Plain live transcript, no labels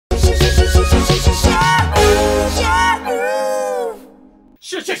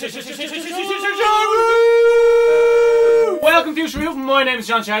Welcome to Sharuf. My name is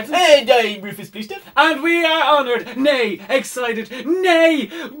John Charlton. And I'm Rufus Bluestead. And we are honoured, nay, excited, nay,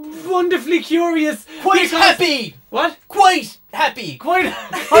 wonderfully curious. Quite happy. What? Quite happy. Quite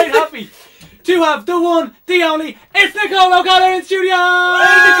happy to have the one, the only, it's Nicole O'Connor in studio!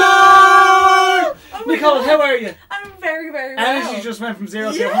 Hey, Nicole! Oh Nicole, how are you? I'm very, very well. Energy just went from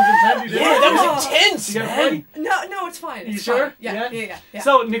 0 to 120. Yeah, that was intense, man. No, it's fine. You sure? Yeah.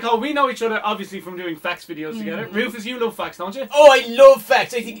 So, Nicole, we know each other obviously from doing facts videos together. Rufus, you love facts, don't you? Oh, I love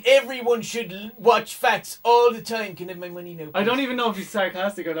facts. I think everyone should watch facts all the time. Can I have my money now, please? I don't even know if he's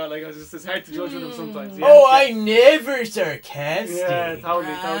sarcastic or not. Like, it's hard to judge with him sometimes. Yeah. Oh, I'm never sarcastic. Yeah,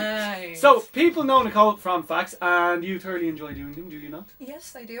 totally. Right. So, people know Nicole from facts, and you thoroughly enjoy doing them, do you not?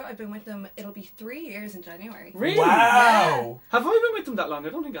 Yes, I do. I've been with them. It'll be 3 years in January. Really? Wow. Have I been with them that long? I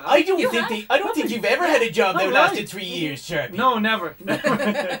don't think I have. I don't think you've ever had a job that lasted 3 years, Sharpie. No, never.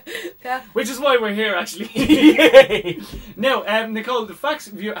 Yeah. Which is why we're here, actually. Now, Nicole, the facts.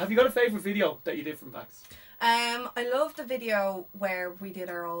 Have you got a favourite video that you did from facts? I love the video where we did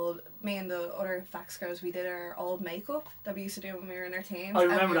me and the other facts girls, we did our old makeup that we used to do when we were in our teens. I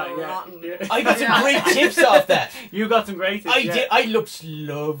remember that, yeah. I got some great tips off that. You got some great tips, I did. I looked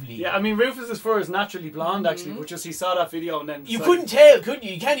lovely. Yeah, I mean, Rufus's fur is naturally blonde, actually, but just he saw that video and then... You couldn't tell, could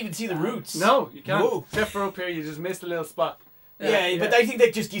you? You can't even see the roots. No, you can't. No. Except for up here, you just missed a little spot. Yeah, but I think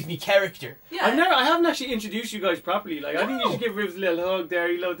that just gives me character. Yeah. I haven't actually introduced you guys properly. Like, I think you should give Rufus a little hug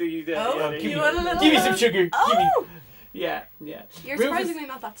there. You love you there. Oh, give me some sugar. Oh! Yeah. You're Rufus, surprisingly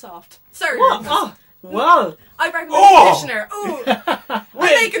not that soft. Sorry, what? Rufus. Oh, well. I recommend conditioner. Ooh. I'm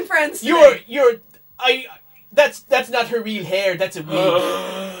making friends today. That's not her real hair. That's a wig.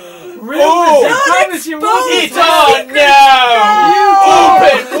 Rufus, I promise you won't. It's on now.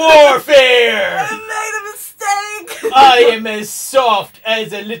 Open warfare. I made a mistake. I am as soft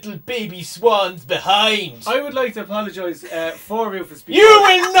as a little baby swan's behind. I would like to apologise for Rufus. You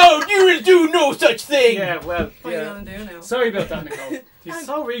will do no such thing. Yeah, well. What are you going to do now? Sorry about that, Nicole. You're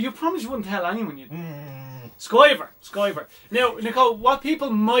so real. You promised you wouldn't tell anyone. Skyver. Now, Nicole, what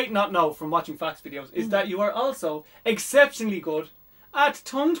people might not know from watching facts videos is that you are also exceptionally good at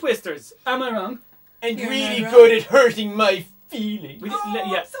tongue twisters. Am I wrong? And really good at hurting my feelings. I'm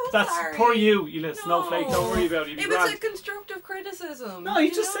so that's sorry. poor you little snowflake. Don't worry about it. It was a constructive criticism. No,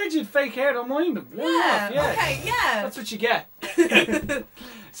 you just said you'd fake hair. Don't mind them. Yeah. Okay. Yeah. That's what you get.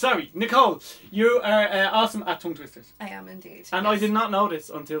 Sorry, Nicole. You are awesome at tongue twisters. I am indeed. And I did not know this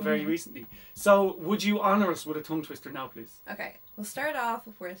until very recently. So, would you honour us with a tongue twister now, please? Okay, we'll start off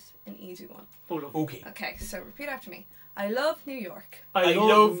with an easy one. Oh, love. Okay. Okay, so repeat after me. I love New York. I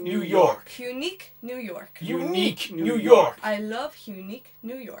love New York. Unique New York. Unique New York. I love unique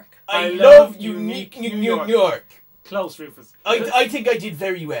New York. I love unique New York. Close, Rufus. I think I did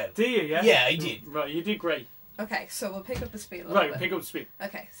very well. Do you, yeah? Yeah, I did. Right, you did great. Okay, so we'll pick up the speed a little bit. Right, pick up the speed.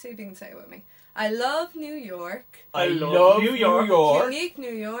 Okay, see if you can say it with me. I love New York. I love New York. Unique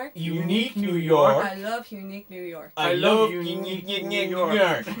New York. Unique New York. I love unique New York. I love unique New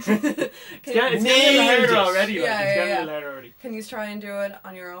York. It's getting a little harder already. It's getting a little harder already. Can you try and do it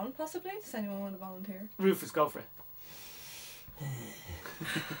on your own, possibly? Does anyone want to volunteer? Rufus, go for it.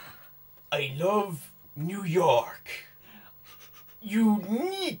 I love New York.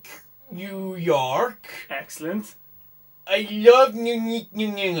 Unique New York. Excellent. I love unique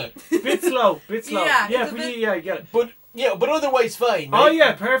New York. Bit slow. Yeah, Yeah, you get it. But otherwise fine. Right? Oh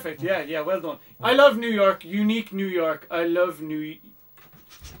yeah, perfect. Yeah, well done. I love New York. Unique New York. I love New.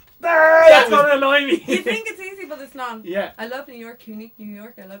 That's gonna annoy me. You think it's easy, but it's not. Yeah. I love New York. Unique New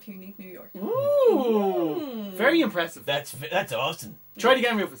York. I love unique New York. Ooh. Very impressive. That's awesome. Try it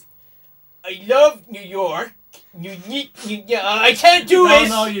again, Rufus. I love New York. Unique New York. I can't do it.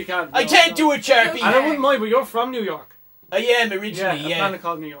 No, you can't. I can't do it, Sharpie. And I wouldn't mind, but you're from New York. I am originally, a planet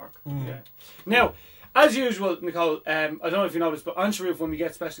called New York. Yeah. Now, as usual, Nicole, I don't know if you noticed, but on Sharuf, when we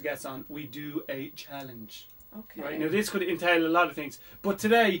get special guests on, we do a challenge. Okay. Right, now this could entail a lot of things, but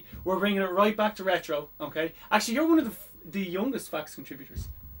today we're bringing it right back to retro, okay? Actually, you're one of the youngest facts contribitors.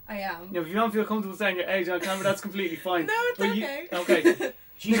 I am. Now, if you don't feel comfortable saying your age on camera, that's completely fine. No, it's okay. Okay.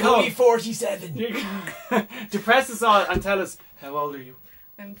 She's Nicole, only 47. Depress us all and tell us, how old are you?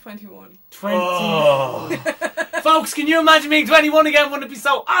 I'm 21. 20. Oh. Folks, can you imagine being 21 again? Wouldn't it be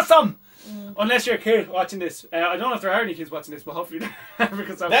so awesome? Unless you're a kid watching this. I don't know if there are any kids watching this, but hopefully there are.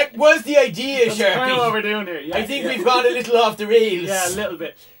 Because that was the idea, that's Sharpie. kind of what we're doing here. Yeah, I think we've gone a little off the rails. Yeah, a little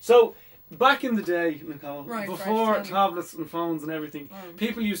bit. So, back in the day, Nicole, Right, before right, tablets and phones and everything,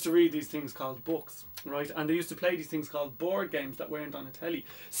 people used to read these things called books. Right, and they used to play these things called board games that weren't on a telly.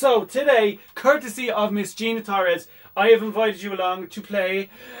 So today, courtesy of Miss Gina Torres, I have invited you along to play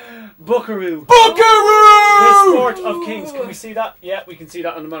Buckaroo. Buckaroo! The Sport of Kings. Can we see that? Yeah, we can see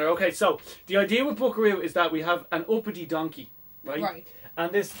that on the monitor. Okay, so the idea with Buckaroo is that we have an uppity donkey, right? Right.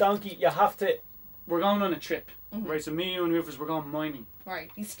 And this donkey, you have to... We're going on a trip, right? So me, you and Rufus, we're going mining.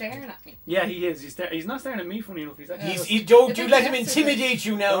 Right. He's staring at me. Yeah, he is. He's not staring at me, funny enough. He's actually... Don't you let him intimidate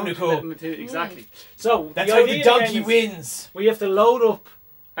you now, Don't Nicole. let him exactly. So That's the how the idea donkey then is wins. we have to load up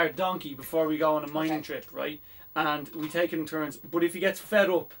our donkey before we go on a mining trip, right? And we take it in turns. But if he gets fed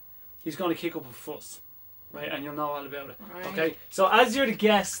up, he's going to kick up a fuss, right? And you'll know all about it. Right. Okay. So as you're the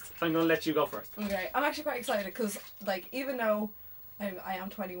guest, I'm going to let you go first. Okay. I'm actually quite excited because, like, even though I am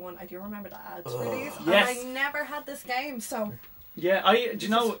 21, I do remember the ads for these. Yes. And I never had this game, so... Yeah, do you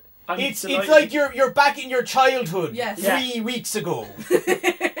know... It's like you're back in your childhood. Yes. 3 weeks ago. He's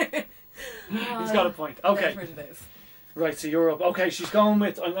got a point. Okay. Right, so you're up. Okay, she's going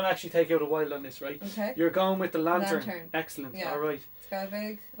with... I'm going to actually take out a while on this, right? Okay. You're going with the lantern. Lantern. Excellent. Yeah. All right. It's got a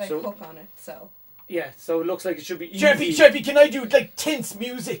big hook on it, so... Yeah, so it looks like it should be easy. Chirpy, can I do like tense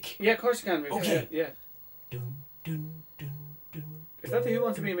music? Yeah, of course you can. Rufus. Okay. Yeah. Dun, dun, dun, dun, Is that the Who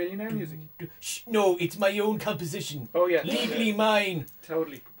Wants to Be a Millionaire dun, music? dun. Shh, no, it's my own composition. Oh, yeah. Legally mine.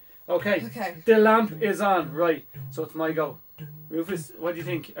 Totally. Okay. Okay. The lamp is on. Right. So it's my go. Rufus, what do you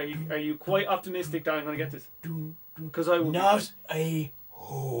think? Are you quite optimistic that I'm going to get this? Because I will. Not a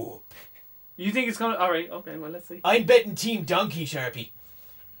hope. You think it's going to... Alright, okay, well, let's see. I'm betting Team Donkey, Sharpie.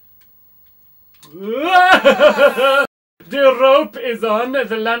 The rope is on.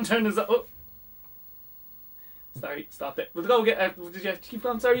 The lantern is on. Oh. Sorry, stop it. We'll go get... did you keep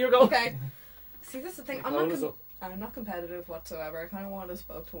going? Sorry, you go. Okay. See, this is the thing. Nicole I'm not competitive whatsoever. I kind of want us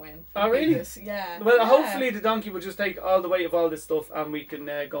both to win. Oh, really? Yeah. Well, Yeah. hopefully the donkey will just take all the weight of all this stuff and we can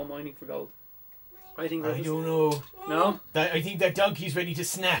go mining for gold. I think I don't know. No? I think that donkey's ready to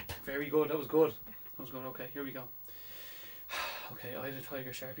snap. Very good. That was good. That was good. Okay, here we go. Okay, I had a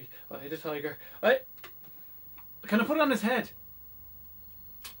tiger, Sharpie. I had a tiger. Can I put it on his head?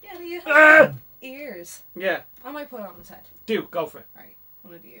 Yeah, do you have ears? Yeah. I might put it on his head. Do. Go for it. Right.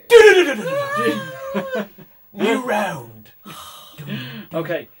 One of the ears. New round.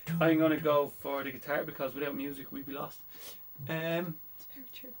 Okay, I'm going to go for the guitar because without music we'd be lost. It's very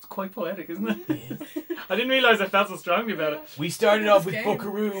true. It's quite poetic, isn't it? I didn't realise I felt so strongly about it. We started off with Game.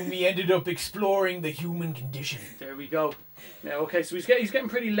 Buckaroo and we ended up exploring the human condition. There we go. Now, okay, so he's getting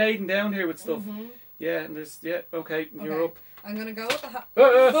pretty laden down here with stuff. Mm-hmm. Yeah, and there's... Yeah, okay, you're up. I'm going to go with the hat.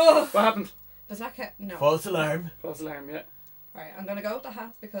 What happened? Does that count? No. False alarm. False alarm, yeah. Right, I'm going to go with the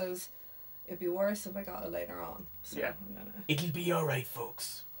hat because it'd be worse if I got it later on. So Yeah. I'm going to... It'll be alright,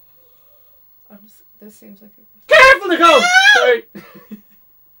 folks. This seems like a... Careful, Nicole! Sorry.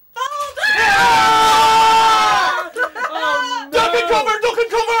 Oh, no. Duck and cover! Duck and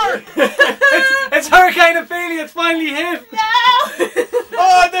cover! It's Hurricane Ophelia, it's finally him!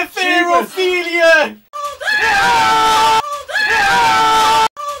 Oh, the Pharaohphilia!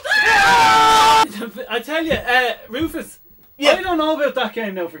 I tell you, Rufus, Yeah. I don't know about that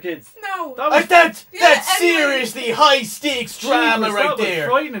game now for kids. No! That That's seriously high stakes drama Jeepers, right that was there.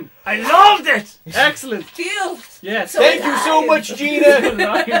 frightening. I loved it! Excellent. Feel! Yes. Thank you so much, Gina.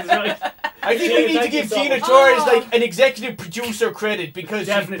 Lions, right. I think Gina, we need to thank you give so Gina much. Torres like an executive producer credit because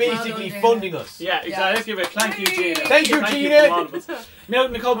Definitely. she's basically Well done, funding us. Yeah, exactly. Yeah. Let's give it a thank you, Gina. Thank you, Gina. from all of us. Now,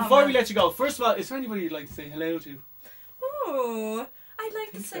 Nicole, before we let you go, first of all, is there anybody you'd like to say hello to? Oh, I'd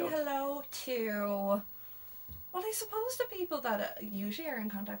like to Think say so. hello to... Well, I suppose the people that usually are in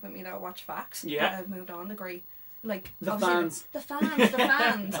contact with me that watch Facts. Yeah. That have moved on to Grey. Like, The obviously fans. The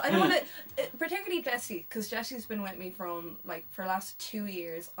fans. I don't want to... particularly Jessie, because Jessie's been with me from, like, for the last 2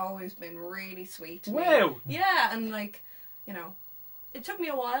 years. Always been really sweet to me. Wow. Yeah, and, like, you know... It took me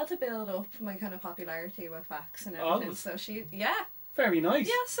a while to build up my kind of popularity with Facts and everything. Oh. So she... Yeah. Very nice.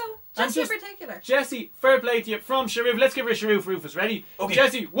 Yeah, so... And Jessie in just- particular. Jessie, fair play to you from Sharuf. Let's give her a Sharuf, Rufus. Ready? Okay.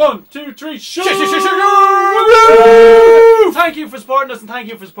 Jessie, 1, 2, 3, Sharuf! Thank you for supporting us and thank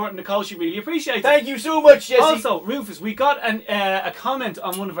you for supporting Nicole. She really appreciates it. Thank you so much, Jesse. Also, Rufus, we got a comment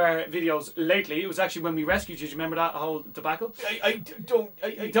on one of our videos lately. It was actually when we rescued you. Do you remember that whole debacle? Don't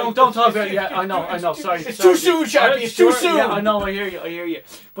talk about it. Yeah, I know. Sorry. It's sorry. too soon, Sharpie. It's too soon. Yeah, I know. I hear you.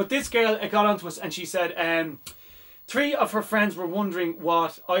 But this girl got onto us and she said 3 of her friends were wondering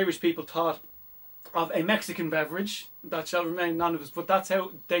what Irish people thought of a Mexican beverage that shall remain anonymous, but that's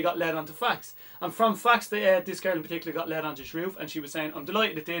how they got led onto facts. And from facts, this girl in particular got led onto Sharuf, and she was saying, I'm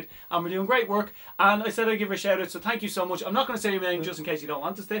delighted it did, and we're doing great work. And I said I'd give her a shout out, so thank you so much. I'm not going to say your name just in case you don't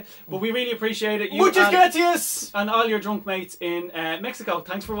want us to, but we really appreciate it. You Muchas gracias! and all your drunk mates in Mexico.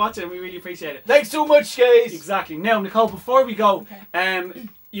 Thanks for watching, we really appreciate it. Thanks so much, guys! Exactly. Now, Nicole, before we go,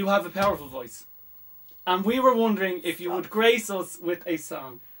 you have a powerful voice. And we were wondering if you would grace us with a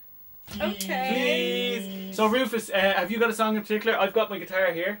song. Okay. Please. So Rufus, have you got a song in particular? I've got my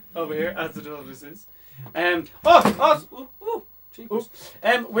guitar here, over here, as it always is. We're Rick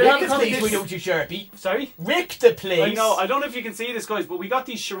the place, why don't you, Sharpie? Sorry? Rick the place. I know, I don't know if you can see this, guys, but we got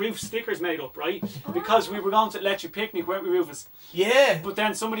these Sharuf stickers made up, right? Because we were going to let you picnic, weren't we, Rufus? Yeah. But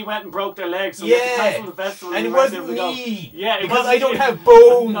then somebody went and broke their legs, so we had to cancel the festival. And it wasn't me. Yeah, because I don't have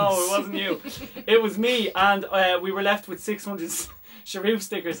bones. No, it wasn't you. It was me, and we were left with 600 Sharuf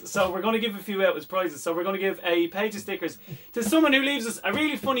stickers, so we're going to give a few out as prizes. So we're going to give a page of stickers to someone who leaves us a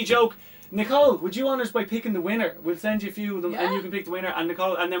really funny joke. Nicole, would you honour us by picking the winner? We'll send you a few of them, and you can pick the winner. And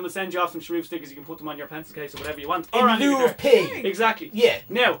Nicole, and then we'll send you off some Sharuf stickers. You can put them on your pencil case or whatever you want. In lieu of pay. Exactly. Yeah.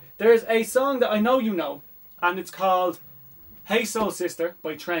 Now, there's a song that I know you know, and it's called "Hey Soul Sister"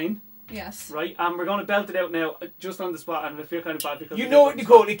 by Train. Yes. Right, and we're going to belt it out now, just on the spot, and I feel kind of bad because... You know what,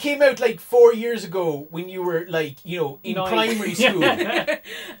 Nicole, it came out like 4 years ago when you were like, you know, in primary school.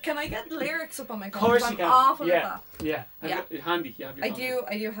 Can I get the lyrics up on my phone? Of course I'm you can. awful at that. Yeah. Handy. You have your phone.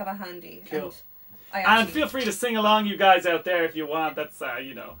 I do have a handy. Cool. And And feel free to sing along, you guys out there, if you want. That's,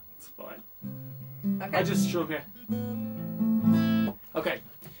 you know, it's fine. Okay. I just strum here. Okay.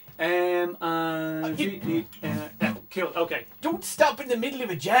 Cool, okay. Don't stop in the middle of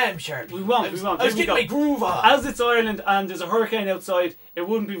a jam, Sharpie. We won't. I was getting my groove on. As it's Ireland and there's a hurricane outside, it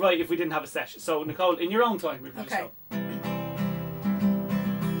wouldn't be right if we didn't have a session. So, Nicole, in your own time, we've Okay.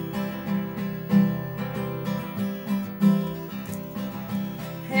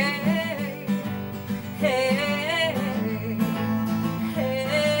 Hey, hey,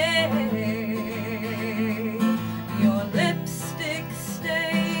 hey, your lipstick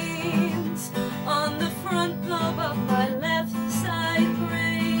stains on the front lobe of my left side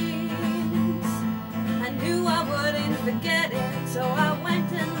brains. I knew I wouldn't forget it, so I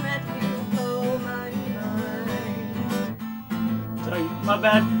went and let you blow my mind. Sorry, my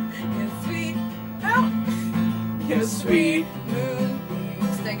bad. You're sweet, oh, you're sweet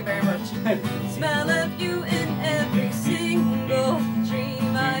moonbeams. Thank you very much. Smell of you in every single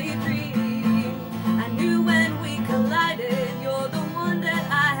dream I dream. I knew when we collided, you're the one that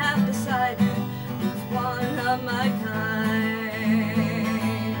I have decided is one of my kind.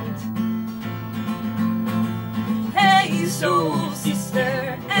 Hey, soul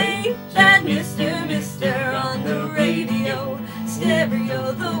sister, ain't that Mr. on the radio?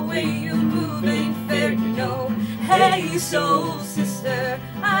 Stereo, the way you move ain't fair, you know. Hey, soul sister,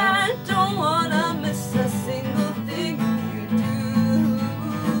 I don't wanna miss a single thing you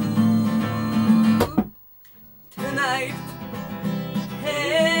do tonight.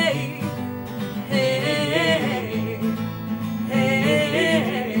 Hey, hey,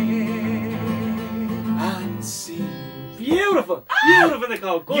 hey. Unseen. Beautiful. Beautiful,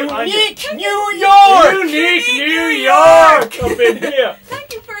 Nicole. Good. Unique New York! Unique New York! Up in here.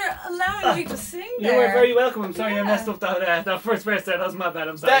 Thank you for allowing me to sing You there. are very welcome. I'm sorry I messed up that first verse there. That was my bad.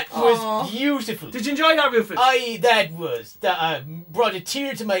 I'm sorry. That was beautiful. Did you enjoy that, Rufus? That brought a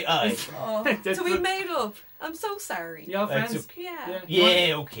tear to my eye. Oh, so we made up. I'm so sorry. You have That's friends? Yeah.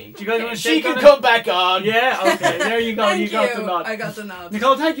 Yeah, okay. Do you guys want to She shake can on it? come back on. Yeah, okay. There you go. Thank You got the nod. I got the nod.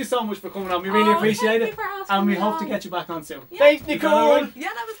 Nicole, thank you so much for coming on. We really appreciate thank it. you for asking And we me hope to on. get you back on soon. Yeah. Thanks, Nicole. Yeah,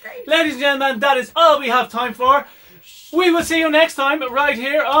 that was great. Ladies and gentlemen, that is all we have time for. We will see you next time right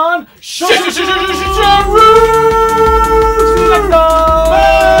here on Sharuf! See you next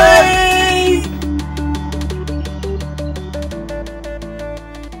time.